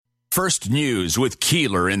First News with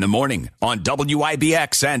Keeler in the morning on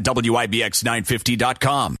WIBX and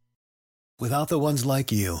WIBX950.com. Without the ones like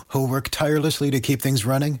you, who work tirelessly to keep things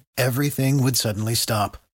running, everything would suddenly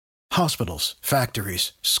stop. Hospitals,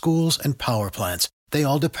 factories, schools, and power plants, they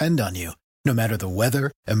all depend on you. No matter the weather,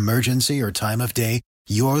 emergency, or time of day,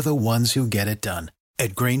 you're the ones who get it done.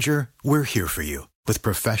 At Grainger, we're here for you with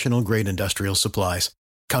professional-grade industrial supplies.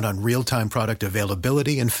 Count on real-time product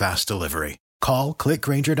availability and fast delivery. Call, click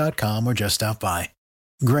Grainger.com, or just stop by.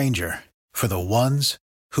 Grainger, for the ones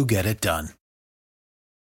who get it done.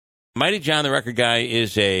 Mighty John, the record guy,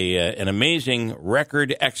 is an amazing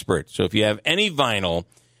record expert. So if you have any vinyl,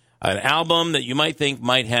 an album that you might think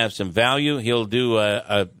might have some value, he'll do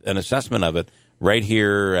an assessment of it right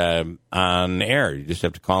here on air. You just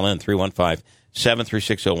have to call in,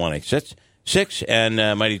 315-736-0186. And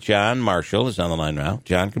Mighty John Marshall is on the line now.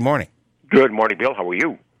 John, good morning. Good morning, Bill. How are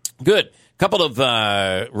you? Good. A couple of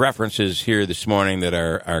references here this morning that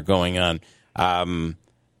are going on. How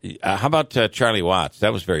about Charlie Watts?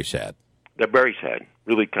 That was very sad. They're very sad.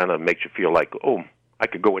 Really kind of makes you feel like, oh, I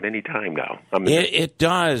could go at any time now. It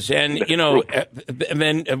does. And, you know,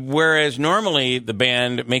 whereas normally the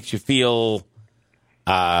band makes you feel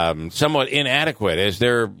somewhat inadequate as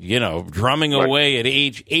they're, you know, drumming away at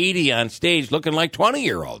age 80 on stage looking like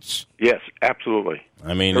 20-year-olds. Yes, absolutely.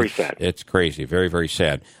 I mean, very sad. It's crazy. Very, very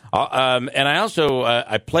sad. And I also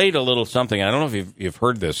I played a little something. I don't know if you've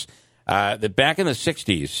heard this. That back in the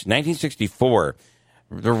 60s, 1964,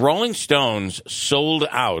 the Rolling Stones sold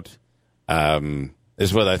out,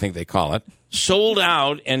 is what I think they call it, sold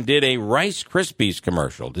out and did a Rice Krispies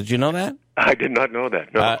commercial. Did you know that? I did not know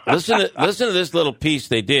that, no. Listen to this little piece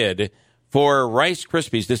they did for Rice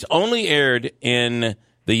Krispies. This only aired in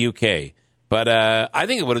the UK, but I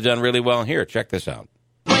think it would have done really well here. Check this out.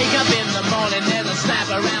 Wake up in the morning, there's a slap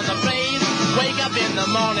around the face. Wake up in the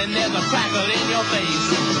morning, there's a crackle in your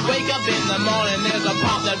face. Wake up in the morning, there's a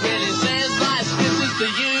pop that really says, Rice Krispies to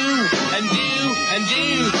you, and you, and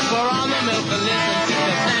you, for all the milk and listen to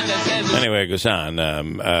the sound that says... Anyway, it goes on.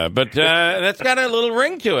 But that's got a little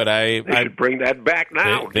ring to it. They should bring that back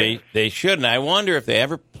now. They should, and I wonder if they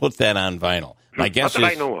ever put that on vinyl. My guess Not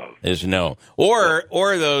that I know of. is no. Or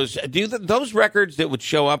those those records that would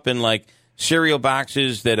show up in like cereal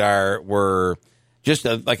boxes that were just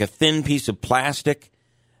like a thin piece of plastic,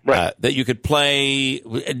 right, that you could play.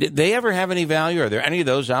 Did they ever have any value? Are there any of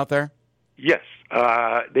those out there? Yes.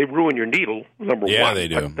 They ruin your needle, number one. Yeah, they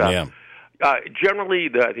do. But, generally,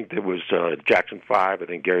 I think there was Jackson 5. I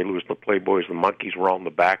think Gary Lewis, the Playboys, the Monkees were all in the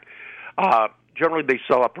back. Generally, they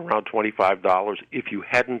sell up around $25. If you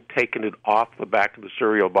hadn't taken it off the back of the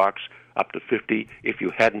cereal box, up to $50. If you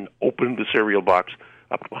hadn't opened the cereal box,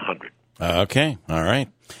 up to $100. Okay, all right.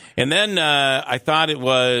 And then I thought it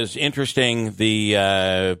was interesting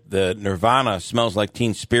the Nirvana "Smells Like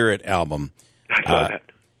Teen Spirit" album. I saw that.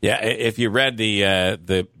 Yeah, if you read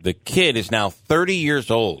the kid is now 30 years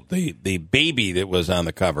old. The baby that was on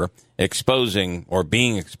the cover, exposing or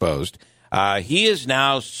being exposed, he is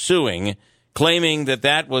now suing, claiming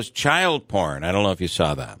that was child porn. I don't know if you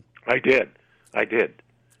saw that. I did.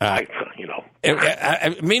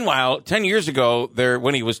 Meanwhile, 10 years ago,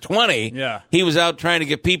 when he was 20, he was out trying to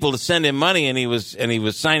get people to send him money, and he was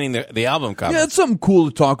signing the album cover. Yeah, it's something cool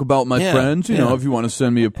to talk about, my friends. You know, if you want to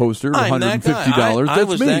send me a poster, $150. I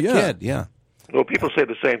was me. That kid. Yeah. Well, people say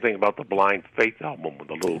the same thing about the Blind Faith album with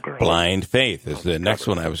the little girl. Blind Faith is the next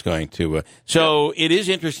one I was going to. So it is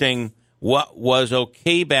interesting what was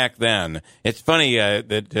okay back then. It's funny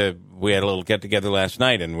that we had a little get-together last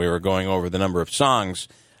night, and we were going over the number of songs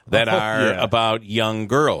that are about young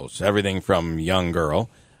girls. Everything from Young Girl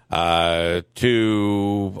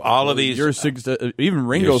to all of these. Even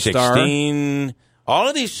Ringo Starr. 16. All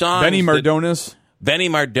of these songs. Benny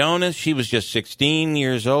Mardones, she was just 16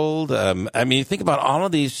 years old. I mean, think about all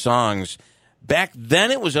of these songs. Back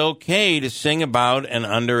then, it was okay to sing about an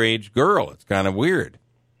underage girl. It's kind of weird.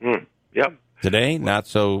 Yep. Today, not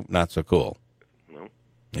so cool. No.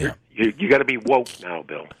 Yeah. You got to be woke now,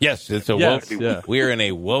 Bill. Yes, it's a woke. Yeah. We're in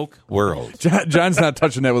a woke world. John's not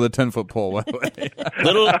touching that with a 10-foot pole, by the way.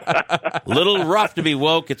 little rough to be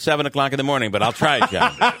woke at 7:00 in the morning, but I'll try,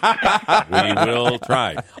 John. We will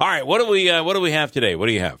try. All right, what do we have today? What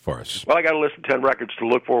do you have for us? Well, I got a list of 10 records to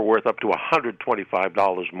look for, worth up to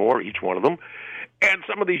 $125 more each one of them, and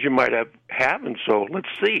some of these you might have, and so let's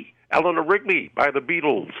see. Eleanor Rigby by the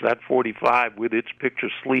Beatles, that 45 with its picture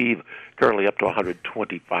sleeve, currently up to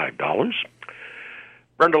 $125.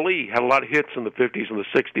 Brenda Lee had a lot of hits in the 50s and the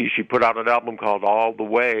 60s. She put out an album called All the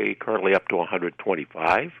Way, currently up to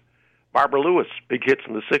 $125. Barbara Lewis, big hits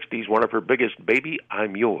in the 60s, one of her biggest, Baby,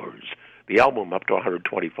 I'm Yours. The album up to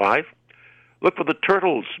 $125. Look for the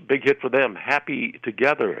Turtles, big hit for them, Happy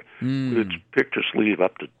Together, with its picture sleeve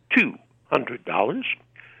up to $200.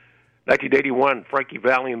 1981, Frankie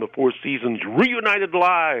Valli and the Four Seasons Reunited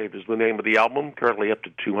Live is the name of the album, currently up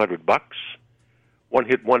to $200.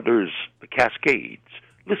 One-hit wonders, The Cascades,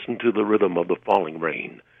 Listen to the Rhythm of the Falling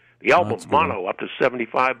Rain. The album, Mono, up to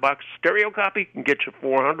 $75. Stereo copy can get you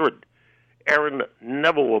 $400. Aaron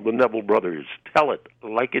Neville of the Neville Brothers, Tell It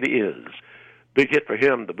Like It Is. Big hit for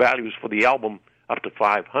him. The values for the album up to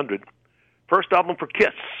 $500. First album for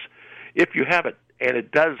Kiss, If You Have It, and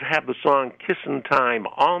it does have the song Kissin' Time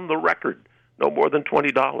on the record, no more than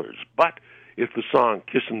 $20. But if the song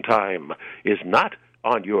Kissin' Time is not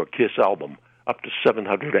on your Kiss album, up to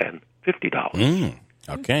 $750.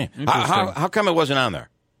 Okay. How come it wasn't on there?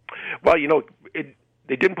 Well,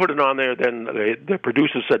 they didn't put it on there. Then the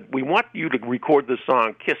producer said, we want you to record the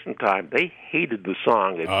song Kissin' Time. They hated the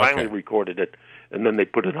song. They finally recorded it, and then they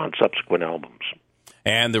put it on subsequent albums.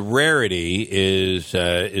 And the rarity is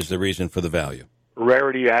the reason for the value.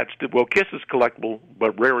 Rarity adds to, Kiss is collectible,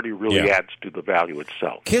 but rarity really adds to the value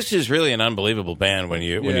itself. Kiss is really an unbelievable band when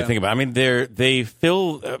you think about it. I mean, they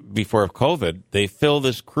fill, before COVID, they fill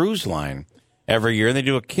this cruise line every year, and they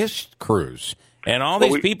do a Kiss cruise. And all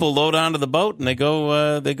these people load onto the boat, and they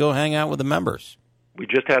go hang out with the members. We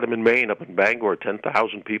just had them in Maine, up in Bangor.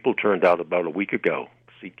 10,000 people turned out about a week ago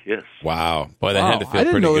to see Kiss. Wow. Boy, that had to feel pretty good.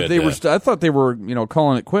 I didn't know that they were I thought they were,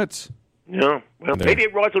 calling it quits. Yeah, well, maybe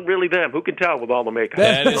it wasn't really them. Who can tell with all the makeup?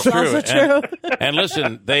 That is true. And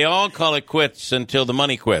listen, they all call it quits until the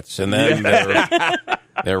money quits, and then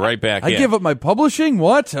they're right back in. I give up my publishing?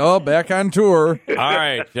 What? Oh, back on tour. All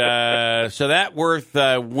right. So that worth,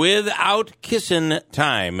 without Kissin'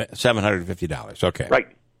 Time, $750. Okay. Right.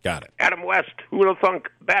 Got it. Adam West, who would have thunk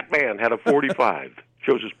Batman had a 45.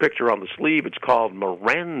 Shows his picture on the sleeve. It's called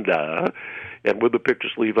Miranda, and with the picture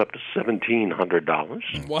sleeve up to $1,700.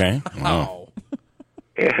 Okay. Wow.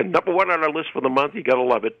 And number one on our list for the month, you got to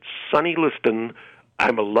love it, Sonny Liston,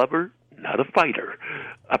 I'm a Lover, Not a Fighter,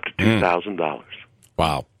 up to $2,000.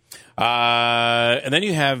 Wow. And then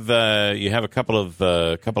you have a couple of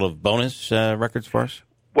bonus records for us.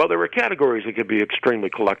 Well, there are categories that can be extremely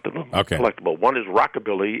collectible. Okay. One is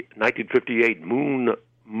Rockabilly, 1958, Moon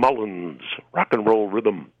Mullins, Rock and Roll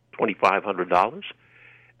Rhythm, $2,500.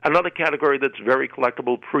 Another category that's very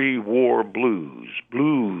collectible, pre-war blues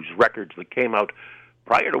records that came out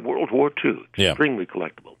prior to World War II, extremely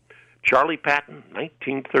collectible. Charlie Patton,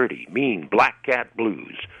 1930, Mean Black Cat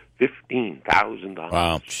Blues, $15,000.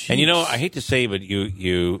 Wow! Jeez. And I hate to say, but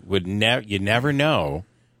you never know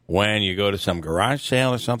when you go to some garage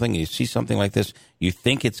sale or something. You see something like this, you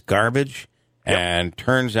think it's garbage, and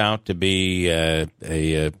turns out to be a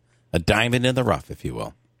diamond in the rough, if you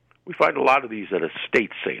will. We find a lot of these at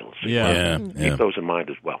estate sales. Keep those in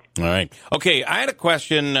mind as well. All right. Okay, I had a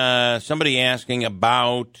question. Somebody asking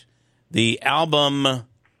about the album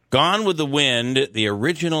Gone with the Wind, the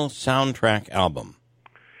original soundtrack album.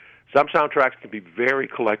 Some soundtracks can be very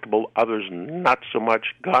collectible, others not so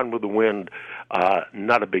much. Gone with the Wind,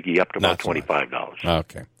 not a biggie, up to about $25.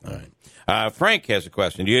 Okay, all right. Frank has a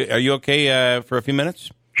question. Are you okay for a few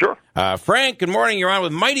minutes? Sure. Frank, good morning. You're on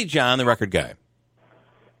with Mighty John, the record guy.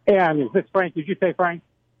 Yeah, is this Frank? Did you say Frank?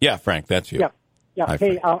 Yeah, Frank, that's you. Yeah. Hi,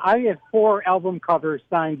 hey, I have 4 album covers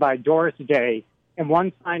signed by Doris Day and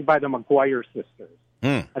one signed by the McGuire sisters.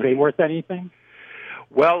 Are they worth anything?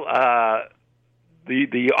 Well,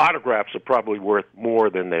 the autographs are probably worth more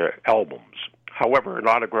than their albums. However, an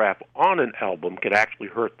autograph on an album can actually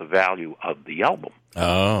hurt the value of the album.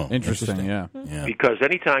 Oh, interesting. Yeah. Because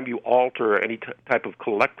anytime you alter any type of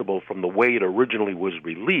collectible from the way it originally was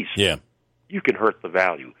released, you can hurt the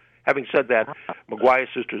value. Having said that, McGuire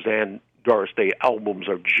Sisters and Doris Day albums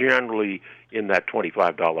are generally in that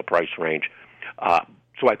 $25 price range.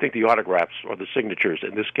 So I think the autographs or the signatures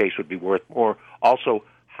in this case would be worth more. Also,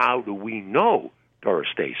 how do we know Doris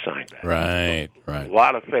Day signed that? Right. A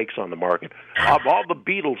lot of fakes on the market. Of all the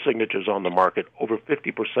Beatles signatures on the market, over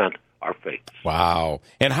 50% are fakes. Wow.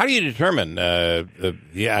 And how do you determine?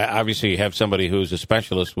 Obviously, you have somebody who's a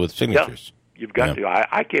specialist with signatures. You've got to.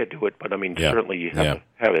 I can't do it, but I mean, certainly you have to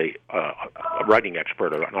have a writing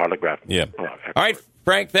expert or an autograph. All right,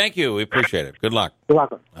 Frank, thank you. We appreciate it. Good luck. You're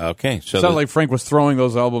welcome. Okay. So sounds like Frank was throwing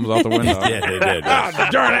those albums out the window. Yeah, they did.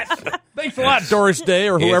 Darn it. Thanks a lot, Doris Day,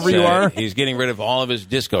 or whoever you are. He's getting rid of all of his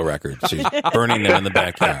disco records. He's burning them in the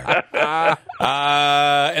backyard.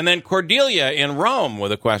 And then Cordelia in Rome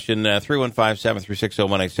with a question,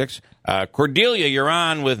 315-736-0186. Cordelia, you're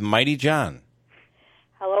on with Mighty John.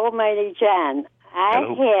 Hello, Mighty John. I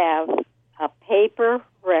have a paper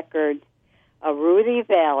record of Rudy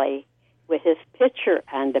Valley with his picture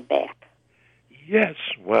on the back. Yes,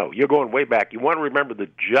 well, you're going way back. You want to remember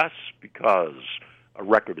that just because a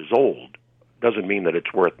record is old doesn't mean that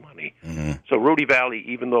it's worth money. Mm-hmm. So Rudy Valley,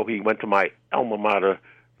 even though he went to my alma mater,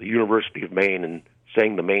 the University of Maine, and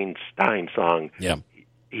sang the Maine Stein song,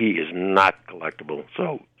 he is not collectible.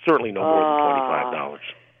 So certainly no more than $25.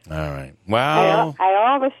 All right. Well, I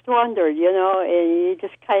always wondered, you know, and you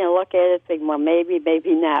just kind of look at it and think, well, maybe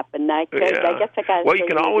not. But I guess I got to Well, you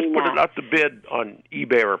can always put it up to bid on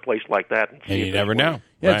eBay or a place like that. And you never know.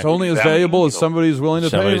 Yeah, it's only as valuable as somebody's willing to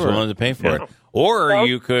pay for it. Somebody's willing to pay for it. Or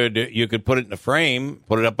you could put it in a frame,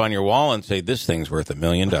 put it up on your wall, and say, "This thing's worth $1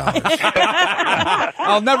 million."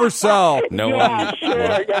 I'll never sell. No one.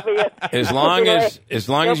 Sure. As long as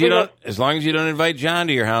you don't invite John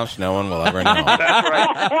to your house, no one will ever know. That's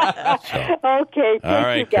right. Okay. All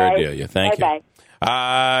right, Cordelia. Thank you. Bye.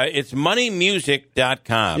 It's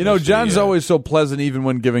moneymusic.com. You know, John's always so pleasant even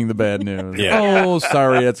when giving the bad news. Yeah. Oh,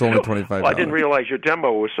 sorry, it's only $25. Well, I didn't realize your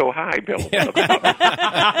demo was so high, Bill.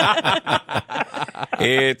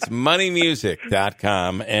 It's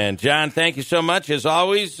moneymusic.com. And, John, thank you so much. As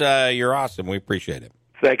always, you're awesome. We appreciate it.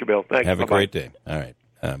 Thank you, Bill. Thank you. Have a great day. All right.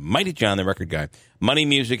 Mighty John, the record guy. Money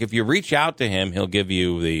Music, if you reach out to him, he'll give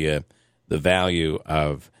you the value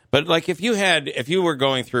of... But like if you were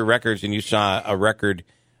going through records and you saw a record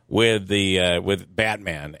with with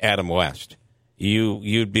Batman, Adam West,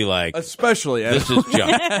 you'd be like, especially this is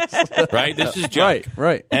junk, right? This is junk,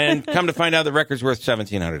 right? And come to find out, the record's worth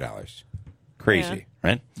 $1,700. Crazy,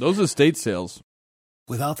 right? Those estate sales.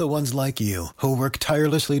 Without the ones like you who work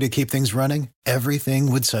tirelessly to keep things running,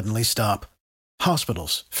 everything would suddenly stop.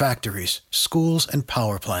 Hospitals, factories, schools, and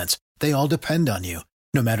power plants—they all depend on you.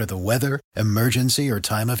 No matter the weather, emergency, or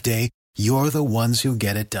time of day, you're the ones who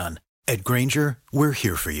get it done. At Grainger, we're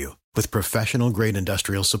here for you with professional-grade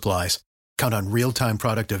industrial supplies. Count on real-time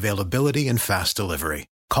product availability and fast delivery.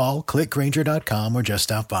 Call, click Grainger.com, or just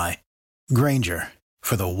stop by. Grainger,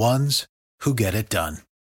 for the ones who get it done.